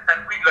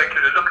 and we'd like you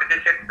to look at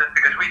this incident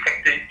because we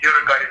think the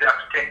other guy is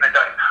after taking a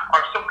dive,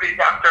 or somebody's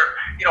after,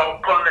 you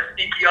know, pulling a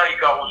sneaky eye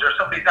gouge, or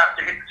somebody's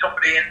after hitting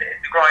somebody in the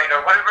groin,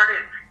 or whatever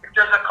it is. If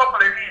there's a couple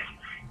of these,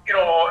 you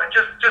know,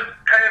 just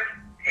kind of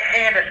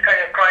heinous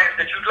kind of crimes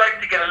that you'd like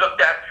to get a look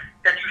at,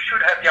 then you should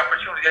have the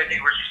opportunity, I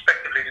think,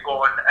 respectively, to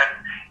go and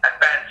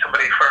ban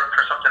somebody for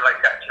something like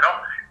that, you know.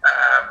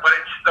 But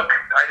it's, look,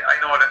 I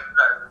know that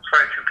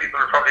very few people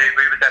will probably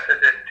agree with that.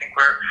 They think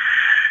we're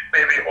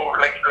maybe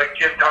over, like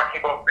Jim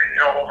talking about, you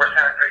know, over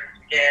sanitizing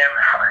the game.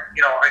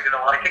 You know, I don't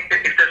know. I think that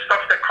if there's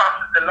stuff that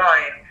crosses the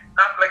line,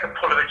 not like a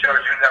pull of a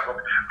jersey in that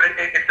book, but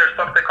if there's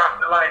stuff that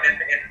crosses the line in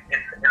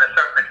a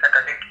certain extent,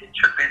 I think there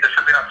should be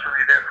an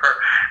opportunity there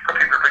for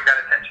people to bring that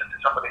attention to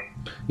somebody.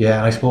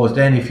 Yeah, and I suppose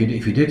then if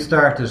you did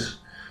start it,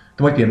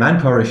 there might be a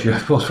manpower issue, I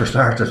suppose, for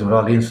starters with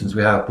all the incidents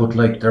we have, but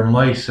like there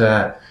might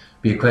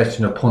be a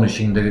question of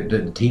punishing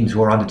the teams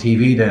who are on the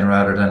TV then,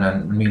 rather than,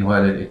 and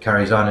meanwhile it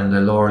carries on in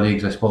the lower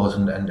leagues, I suppose,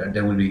 and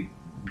they will be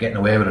getting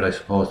away with it, I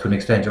suppose, to an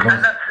extent. That's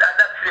always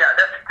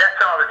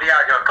the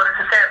argument. But at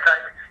the same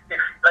time,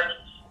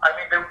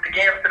 the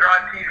games that are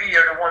on TV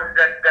are the ones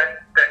that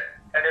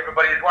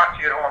everybody is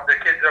watching at home. The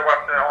kids are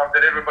watching at home.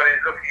 That everybody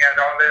is looking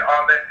at. All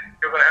the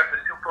you're going to have the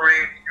Super 8.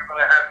 You're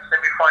going to have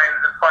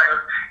semi-finals and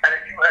finals. And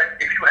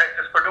if you had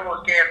just for those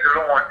games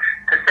alone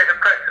to set a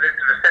precedent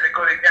or to set a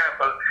good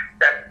example,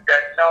 that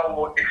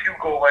now if you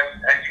go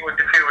and you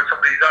interfere with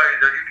somebody's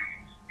eyes, or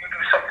you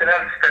do something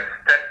else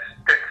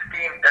that's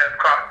deemed to have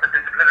crossed the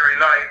disciplinary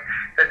line,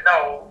 that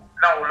now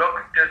look,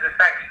 there's a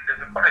sanction,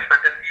 there's a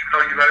punishment, and even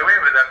though you got away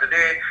with it on the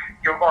day,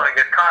 you're going to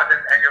get caught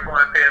and you're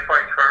going to pay a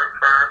price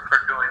for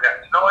doing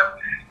that. You know what?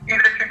 Even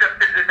if you just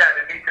did that,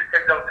 it needs to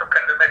send out some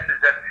kind of message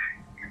that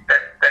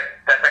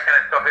kind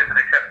of stuff isn't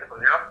acceptable,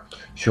 you know?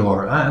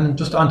 Sure. And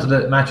just onto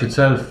the match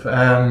itself,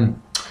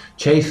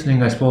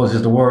 chastening, I suppose,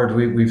 is the word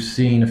we've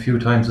seen a few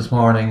times this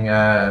morning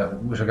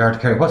with regard to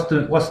Kerry.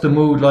 What's the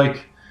mood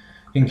like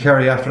in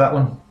Kerry after that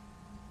one?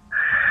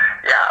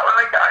 Yeah, well,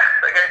 like I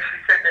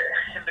actually said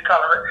in the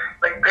column,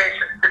 like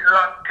patience didn't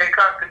take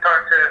long to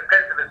turn to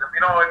pessimism.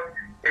 You know,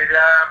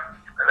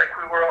 like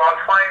we were all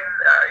fine,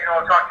 you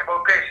know, talking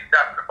about patience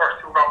after the first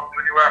two rounds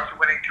when you were after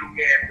winning 2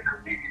 games. It was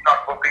easy to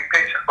talk about being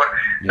patient, but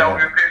now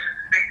your patience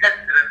is being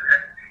tested,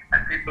 and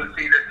people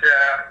see that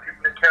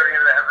people in Kerry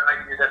have an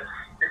idea that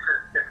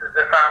this is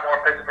a far more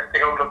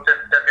pessimistic outlook than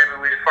maybe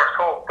we had first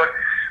hoped. But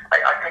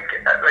I think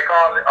like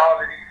all of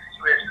these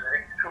situations, I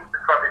think the truth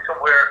is probably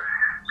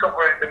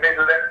somewhere in the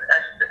middle,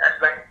 and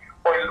like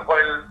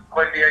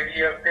while the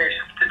idea of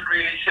patience didn't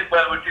really sit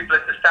well with people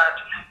at the start,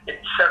 it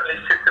certainly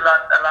sits a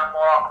lot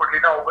more awkwardly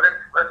now. But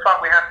it's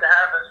what we have to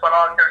have. It's what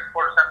all Kerry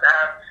supporters have to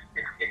have.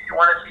 If you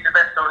want to see the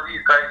best out of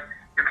these guys,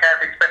 you can't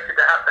expect it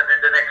to happen in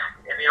the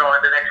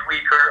next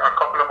week or a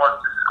couple of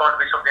months. This is going to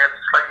be something that's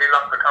a slightly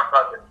longer term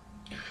project.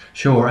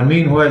 Sure, and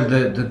meanwhile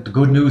the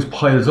good news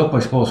piles up, I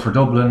suppose, for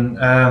Dublin.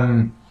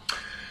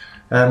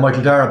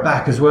 Michael Dara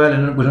back as well,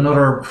 and with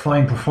another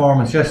fine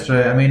performance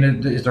yesterday. I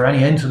mean, is there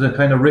any end to the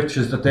kind of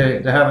riches that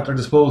they have at their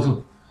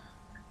disposal?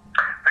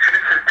 This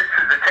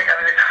is the thing. I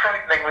mean, it's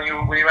frightening when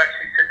you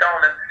actually sit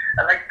down and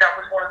like that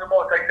was one of the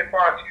most, like the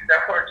parts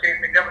that were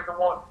chasing. That was the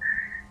most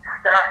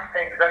stark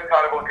things I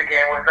thought about the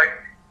game was like,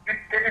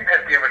 they didn't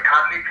have David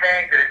Connolly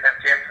playing, they didn't have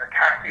James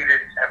McCarthy, they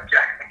didn't have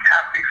Jack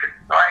McCaffrey,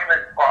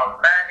 Fitzsimons,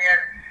 Paul Mannion,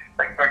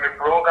 like Bernard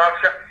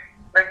Brogoff.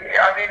 Like,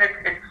 I mean,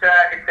 it's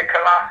a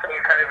colossal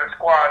kind of a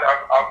squad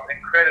of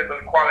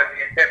incredible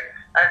quality and depth.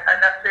 And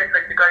that's it,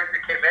 like the guys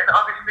that came in,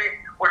 obviously,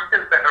 were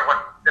still better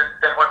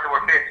than what they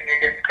were facing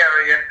against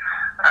Kerry. And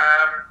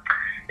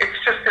it's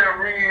just a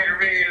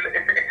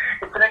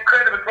it's an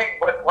incredible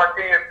thing what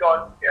they have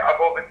done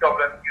above in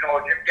Dublin, you know,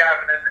 Jim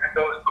Gavin and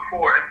those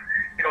before. And,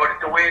 you know,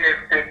 the way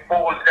they've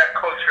molded that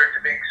culture to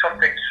being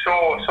something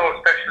so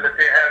special that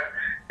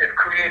they've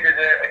created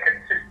a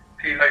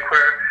consistency, like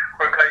where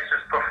guys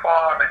just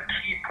perform and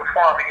keep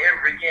performing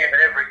every game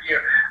and every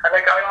year. And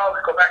like I always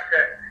go back to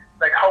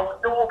like how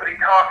nobody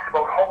talks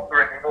about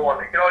hunger anymore.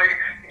 Like, you know, it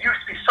used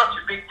to be such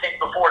a big thing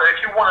before that if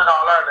you won an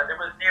All-Ireland, it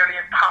was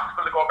nearly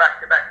impossible to go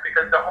back to back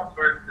because the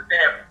hunger is the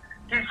same.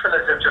 These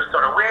fellas have just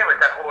done away with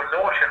that whole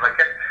notion,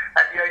 like,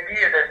 and the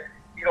idea that,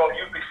 you know,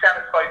 you'd be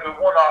satisfied with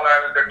one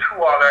All-Ireland or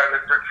two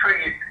All-Irelands or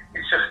three,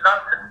 it's just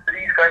nonsense to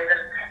these guys,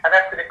 and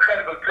that's an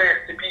incredible place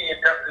to be in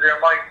terms of their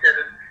mindset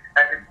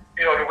and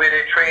you know, the way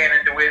they train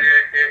and the way they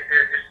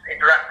just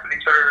interact with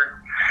each other.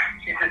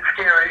 It's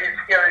scary. It's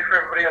scary for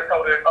everybody else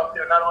out there.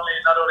 Not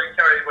only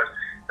Kerry, but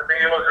the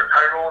Mayos or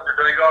Tyrones or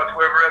Donegals,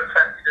 whoever else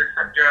fancy their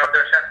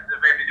chances of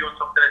maybe doing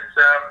something.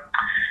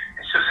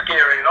 It's just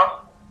scary, you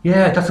know.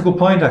 Yeah, that's a good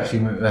point, actually,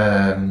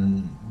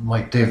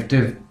 Mike. They've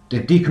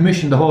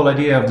decommissioned the whole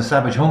idea of the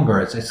savage hunger.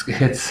 It's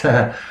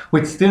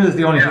which still is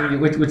the only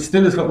thing, which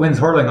still is what wins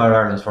hurling All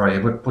Ireland for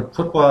you. But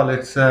football,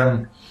 it's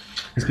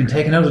been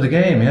taken out of the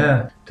game.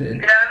 Yeah. Yeah,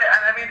 and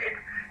I mean,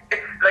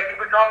 it's like it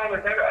was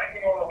always,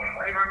 you know,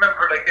 I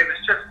remember like it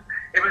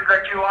was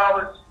like you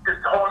always this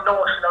whole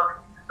notion of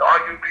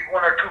you'd be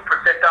 1 or 2%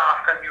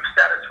 off, and you've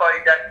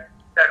satisfied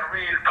that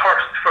real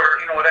thirst for,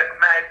 you know, that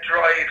mad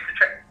drive to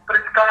check.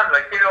 But it's gone.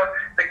 Like, you know,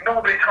 like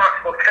nobody talks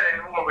about that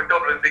anymore with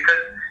Dublin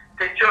because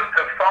they just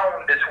have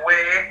found this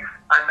way,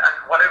 and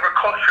whatever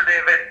culture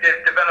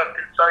they've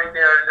developed inside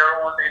their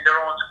own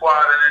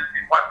squad and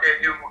in what they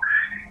do,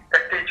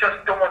 that they just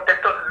don't.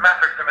 That doesn't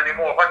matter to them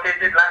anymore. What they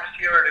did last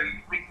year or the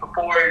week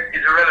before is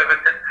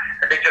irrelevant,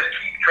 and they just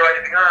keep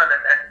driving on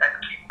and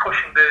keep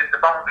pushing the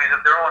boundaries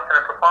of their own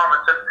kind of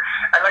performance.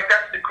 And like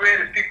that's the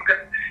greatest. People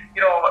can,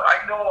 you know,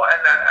 I know,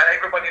 and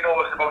everybody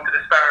knows about the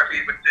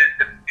disparity with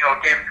the you know,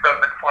 game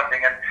development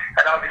funding, and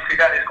obviously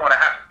that is going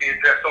to have to be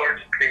addressed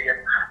urgently, and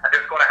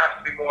there's going to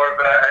have to be more of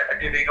a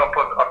divvying up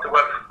of the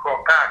wealth from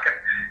Croke Park,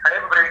 and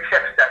everybody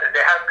accepts that, and they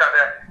have got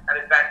an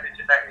advantage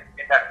in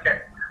that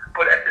sense.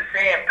 But at the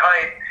same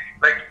time,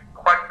 like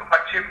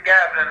what Jim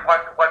Gavin and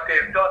what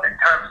they've done in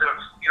terms of,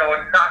 you know,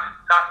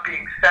 not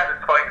being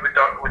satisfied with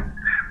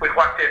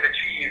what they've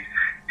achieved,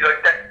 you know,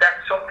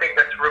 that's something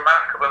that's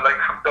remarkable, like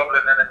from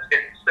Dublin, and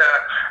it's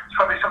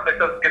probably something that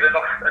doesn't get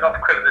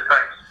enough credit at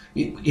times.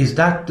 Is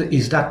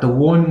that the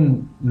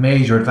one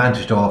major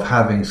advantage though of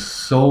having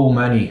so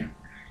many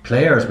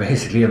players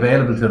basically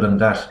available to them,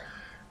 that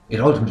it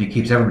ultimately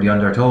keeps everybody on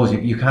their toes?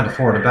 You can't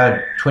afford a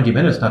bad 20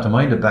 minutes not to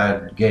mind a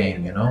bad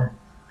game, you know?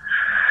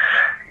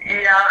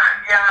 Yeah.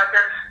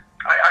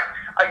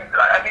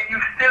 I mean,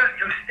 you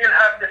still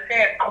have the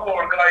same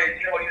core guys.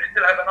 You know, you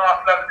still have an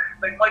awful lot.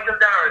 Like Michael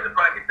Dara is a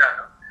prime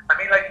example. I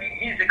mean, like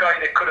he's a guy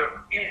that could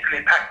have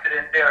easily packed it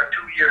in there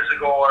 2 years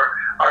ago, or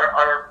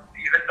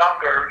even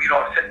longer. You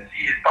know, since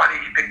his body,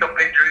 he picked up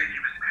injuries.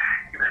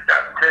 He was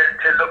starting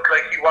to look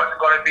like he wasn't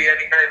going to be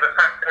any kind of a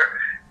factor.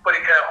 But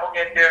he kind of hung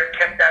in there,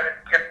 kept at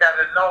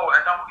it now,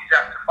 and now he's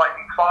after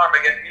finding form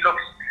again. He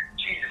looked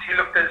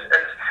as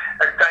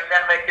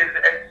dynamic as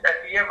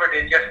he ever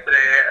did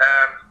yesterday.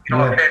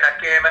 Playing that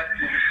game, and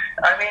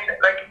I mean,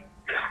 like,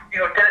 you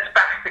know, Dennis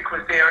Bastick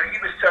was there, and he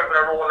was serving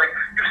a role. Like,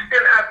 you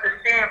still have the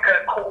same kind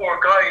of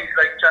core guys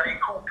like Johnny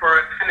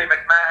Cooper and Philly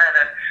McMahon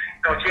and,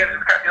 you know, James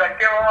McCarthy.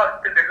 Like,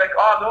 they're like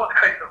all those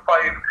guys have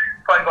five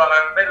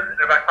All-Ireland medals in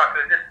their back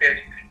pocket at this stage.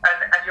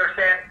 And you're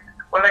saying,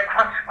 well, like,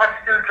 what's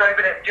still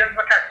driving it? James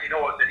McCarthy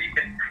knows that he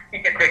can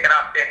take an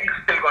off day, and he's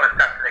still going to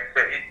start the next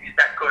day. He's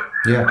that good,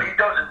 but he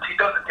doesn't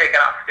take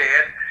an off day,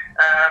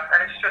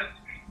 and it's just.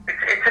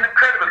 It's an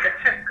incredible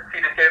consistency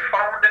that they've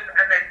found,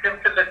 and it's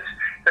something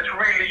that's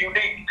really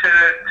unique to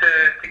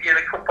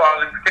Gaelic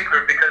football in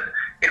particular, because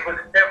it was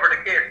never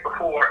the case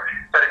before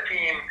that a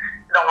team.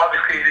 Now,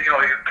 obviously, you know,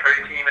 you carry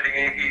a team in the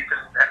 80s,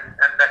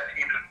 and that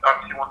team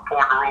obviously won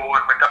 4 in a row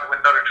and went on to win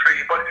another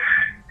 3. But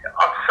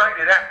outside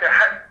of that, there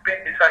has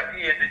been this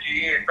idea in the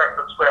GAA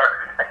circles where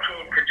a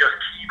team can just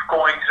keep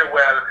going to the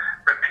well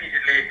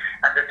repeatedly,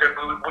 and that there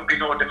would be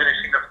no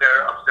diminishing of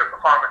their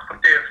performance. But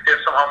they've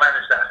somehow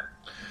managed that.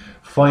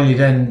 Finally,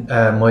 then,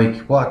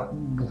 Mike, what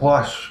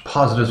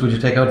positives would you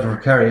take out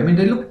of Kerry? I mean,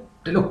 they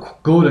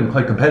look good and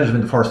quite competitive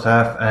in the first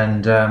half,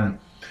 and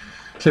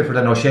Clifford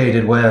and O'Shea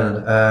did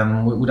well.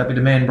 Would that be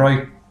the main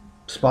bright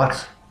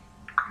spots?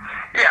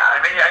 Yeah,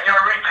 I mean, and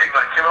you're reaching,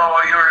 like, you know,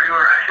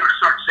 you're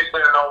searching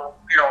there now,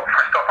 you know,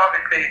 for stuff.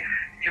 Obviously,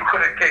 you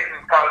could have taken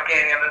Paul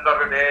Ganey on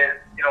another day,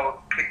 you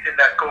know, kicked in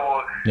that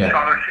goal. Yeah.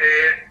 Sean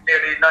O'Shea,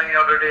 nearly 9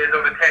 other days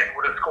out of 10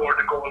 would have scored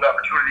the goal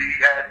opportunity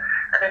he had.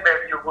 And then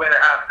maybe you go in at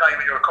half time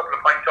and you're a couple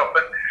of points up.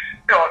 But,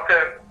 you know,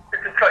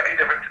 it's a slightly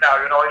different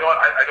scenario. You know,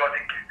 I don't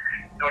think,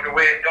 you know, the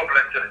way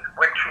Dublin just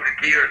went through the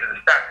gears at the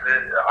start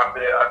of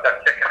that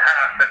second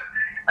half and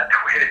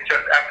the way it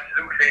just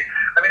absolutely,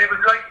 I mean, it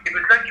was like you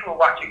were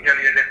watching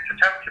nearly a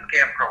championship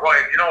game for a while,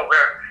 you know,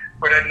 where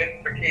the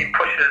Leinster team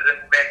pushes and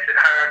makes it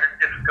hard and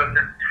difficult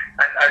and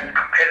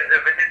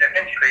competitive, and then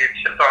eventually it's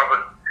just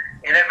almost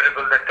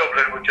inevitable that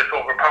Dublin would just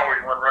overpower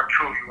you and run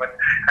through you and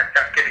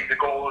start getting the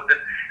goals, and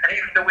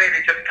even the way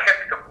they just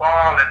kept the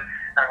ball and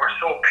were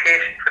so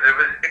patient for it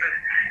was,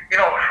 you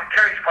know, from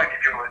Kerry's point of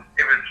view,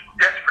 it was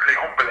desperately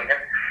humbling, and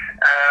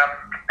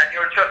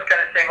you're just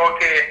kind of saying,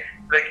 okay,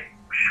 like,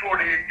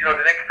 surely, you know,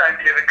 the next time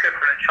David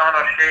Clifford and Sean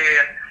O'Shea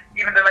and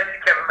even the likes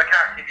of Kevin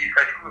McCarthy, these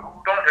guys who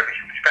don't have a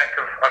huge bank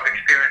of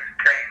experience in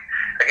playing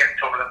against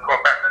Dublin and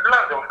Cork back. There's a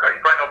lot of those guys,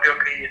 Brian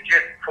O'Buckley and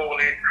Jason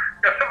Foley.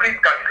 You know, some of these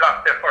guys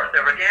lost their first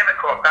ever game in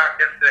Cork back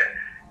yesterday.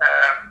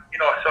 You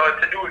know, so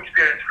it's a new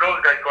experience for those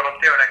guys going up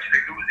there and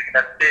actually losing in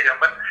that stadium.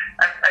 And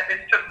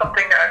it's just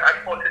something, I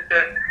suppose it's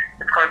going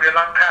to be a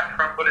long path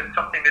for them, but it's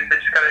something that they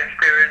just got to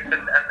experience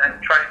and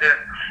try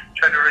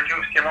to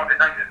reduce the amount of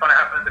times it's going to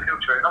happen in the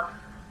future, you know.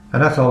 And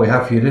that's all we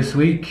have for you this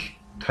week.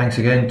 Thanks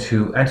again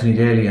to Anthony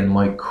Daly and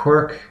Mike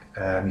Quirk.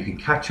 You can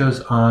catch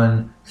us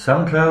on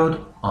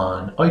SoundCloud,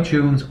 on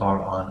iTunes,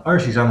 or on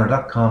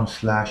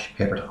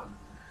irishexaminer.com/papertalk.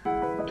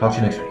 Talk to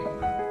you next week.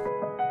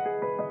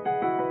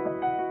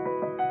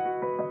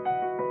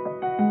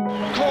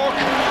 Cork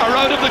are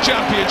out of the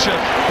championship.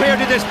 Where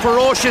did this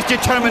ferocious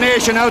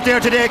determination out there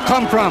today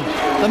come from?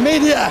 The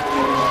media,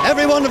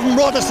 every one of them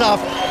wrote us off.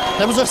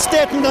 There was a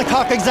statement in the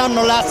Cork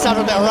Examiner last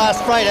Saturday or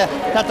last Friday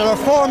that there are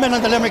 4 men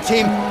on the Limerick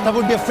team that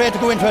would be afraid to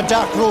go into a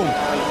dark room.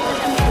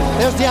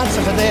 There's the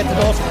answer today to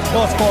those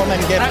 4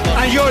 men gave.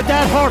 And you're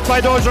that hurt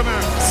by those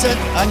remarks?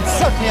 And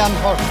certainly I'm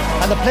hurt,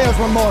 and the players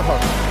were more hurt.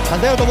 And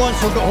they're the ones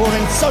who were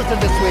insulted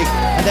this week,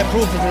 and they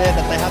proved it today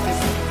that they have this.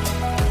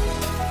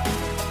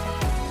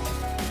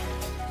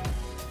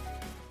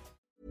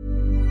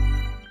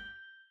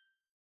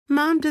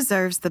 Mom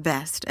deserves the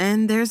best,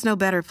 and there's no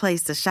better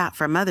place to shop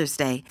for Mother's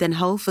Day than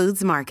Whole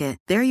Foods Market.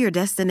 They're your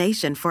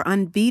destination for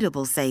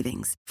unbeatable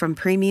savings, from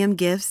premium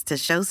gifts to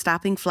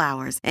show-stopping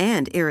flowers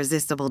and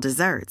irresistible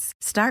desserts.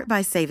 Start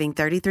by saving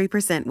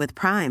 33% with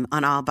Prime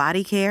on all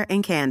body care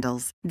and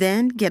candles.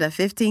 Then get a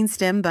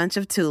 15-stem bunch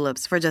of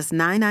tulips for just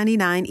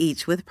 $9.99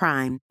 each with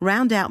Prime.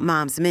 Round out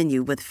Mom's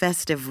menu with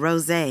festive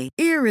rosé,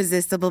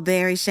 irresistible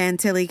berry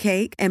chantilly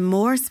cake, and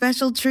more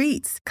special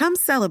treats. Come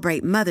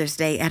celebrate Mother's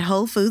Day at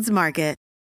Whole Foods Market.